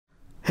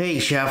Hey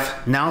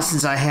chef, now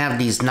since I have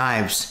these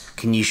knives,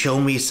 can you show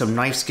me some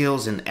knife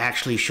skills and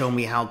actually show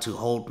me how to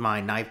hold my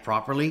knife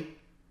properly?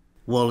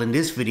 Well, in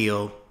this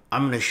video,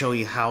 I'm going to show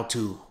you how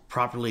to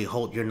properly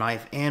hold your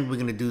knife, and we're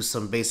going to do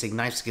some basic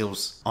knife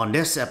skills on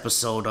this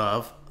episode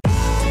of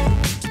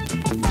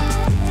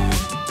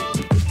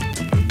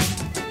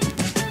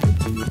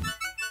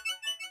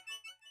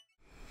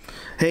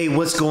Hey,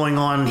 what's going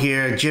on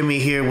here? Jimmy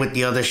here with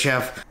The Other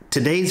Chef.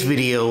 Today's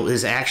video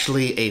is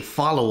actually a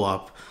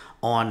follow-up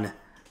on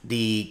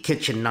the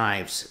kitchen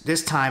knives.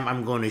 This time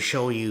I'm going to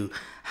show you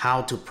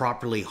how to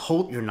properly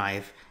hold your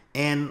knife,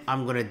 and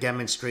I'm going to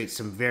demonstrate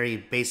some very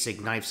basic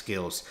knife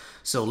skills.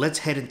 So let's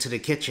head into the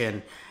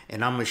kitchen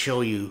and I'm going to show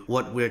you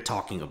what we're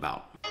talking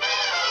about.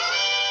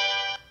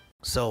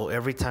 So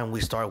every time we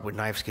start with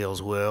knife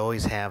skills, we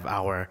always have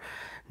our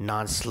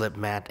non-slip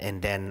mat and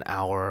then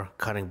our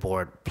cutting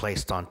board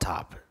placed on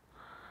top.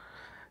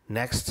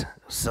 Next,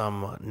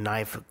 some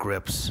knife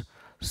grips.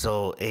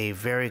 So a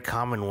very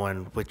common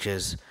one, which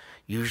is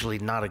usually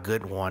not a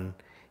good one,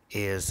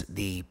 is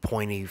the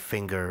pointy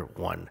finger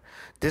one.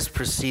 This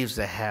perceives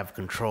to have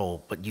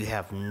control, but you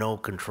have no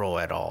control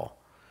at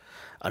all.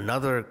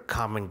 Another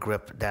common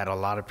grip that a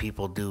lot of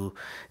people do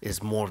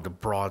is more of the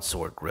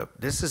broadsword grip.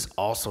 This is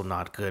also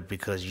not good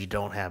because you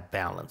don't have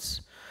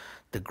balance.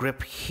 The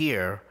grip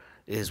here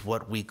is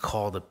what we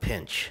call the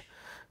pinch.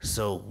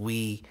 So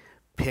we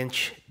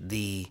pinch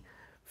the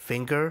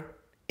finger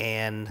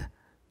and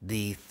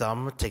the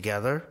thumb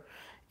together,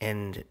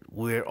 and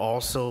we're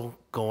also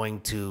going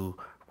to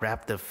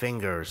wrap the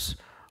fingers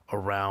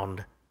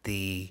around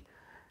the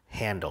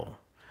handle.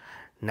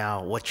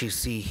 Now what you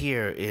see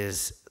here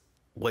is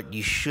what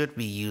you should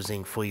be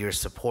using for your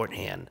support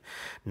hand.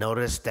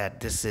 Notice that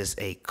this is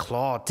a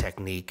claw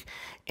technique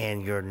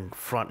and your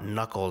front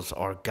knuckles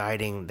are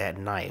guiding that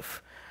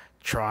knife.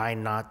 Try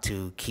not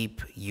to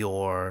keep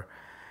your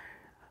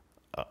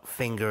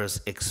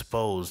fingers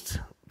exposed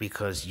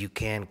because you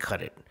can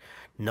cut it.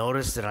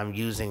 Notice that I'm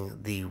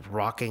using the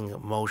rocking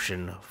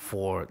motion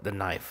for the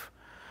knife.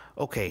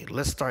 Okay,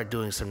 let's start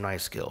doing some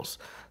knife skills.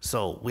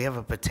 So we have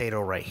a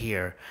potato right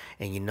here,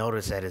 and you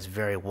notice that it's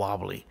very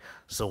wobbly.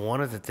 So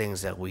one of the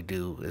things that we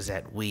do is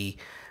that we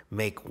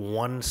make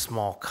one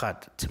small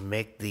cut to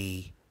make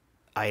the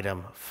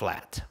item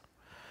flat.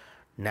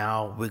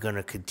 Now we're going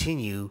to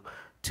continue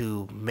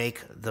to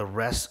make the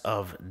rest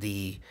of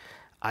the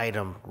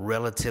item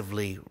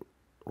relatively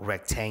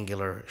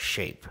rectangular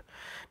shape.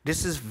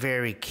 This is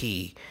very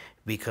key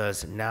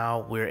because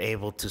now we're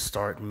able to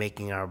start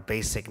making our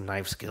basic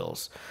knife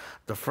skills.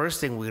 The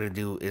first thing we're going to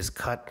do is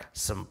cut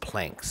some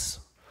planks.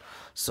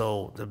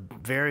 So the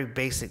very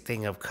basic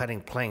thing of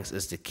cutting planks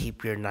is to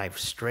keep your knife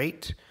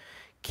straight,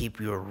 keep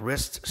your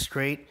wrist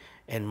straight,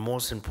 and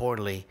most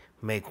importantly,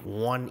 make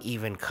one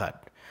even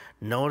cut.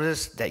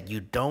 Notice that you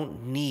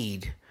don't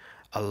need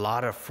a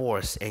lot of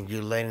force and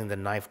you're letting the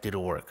knife do the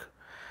work.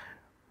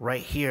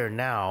 Right here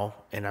now,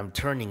 and I'm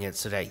turning it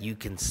so that you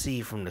can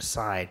see from the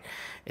side,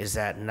 is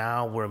that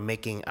now we're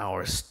making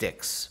our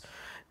sticks.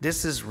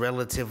 This is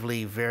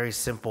relatively very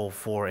simple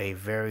for a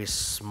very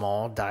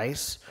small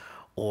dice,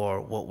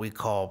 or what we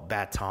call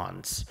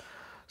batons.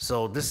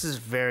 So this is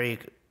very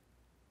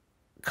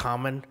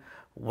common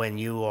when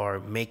you are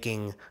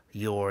making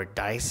your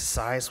dice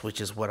size, which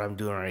is what I'm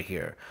doing right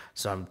here.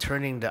 So I'm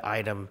turning the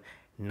item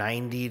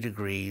 90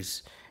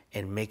 degrees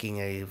and making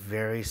a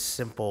very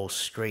simple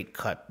straight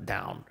cut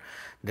down.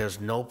 There's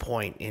no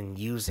point in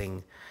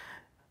using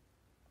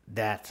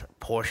that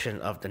portion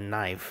of the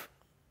knife.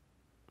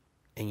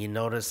 And you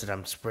notice that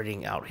I'm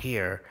spreading out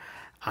here.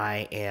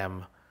 I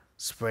am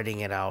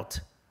spreading it out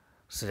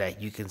so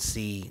that you can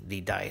see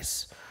the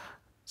dice.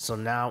 So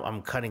now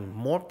I'm cutting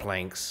more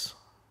planks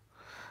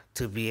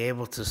to be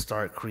able to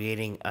start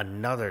creating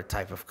another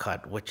type of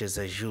cut, which is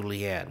a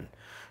julienne.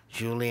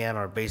 Julienne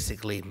are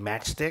basically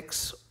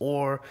matchsticks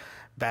or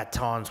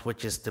batons,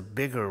 which is the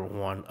bigger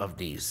one of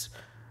these.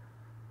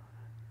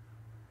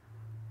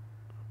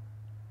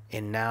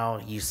 And now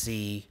you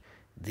see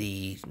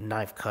the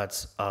knife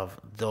cuts of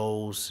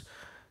those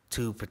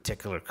two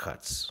particular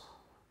cuts.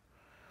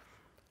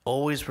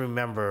 Always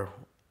remember,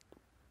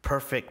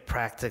 perfect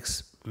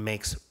practice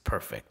makes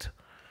perfect.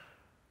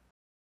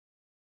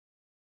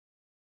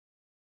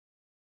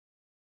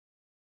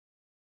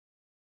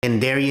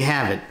 And there you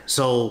have it.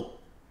 So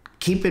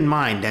keep in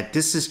mind that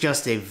this is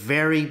just a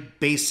very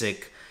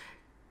basic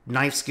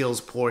knife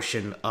skills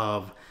portion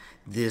of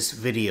this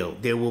video.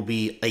 There will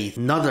be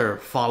another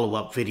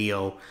follow-up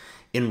video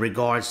in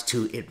regards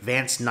to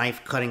advanced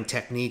knife cutting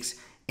techniques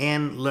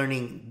and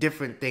learning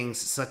different things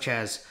such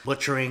as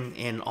butchering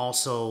and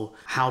also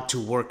how to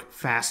work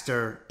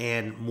faster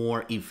and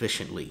more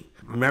efficiently.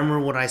 Remember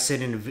what I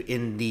said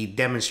in the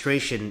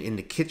demonstration in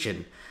the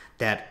kitchen,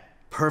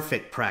 that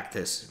perfect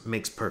practice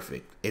makes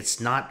perfect. It's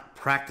not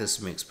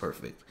practice makes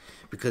perfect,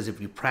 because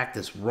if you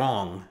practice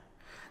wrong,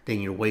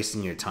 then you're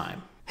wasting your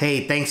time.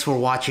 Hey, thanks for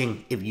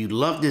watching. If you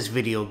love this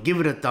video,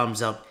 give it a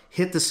thumbs up,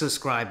 hit the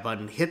subscribe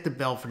button, hit the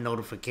bell for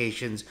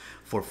notifications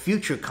for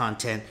future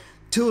content,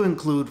 to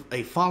include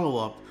a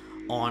follow-up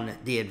on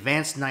the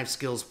advanced knife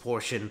skills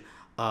portion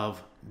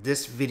of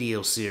this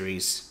video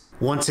series.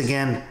 Once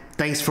again,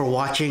 thanks for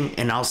watching,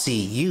 and I'll see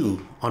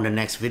you on the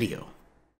next video.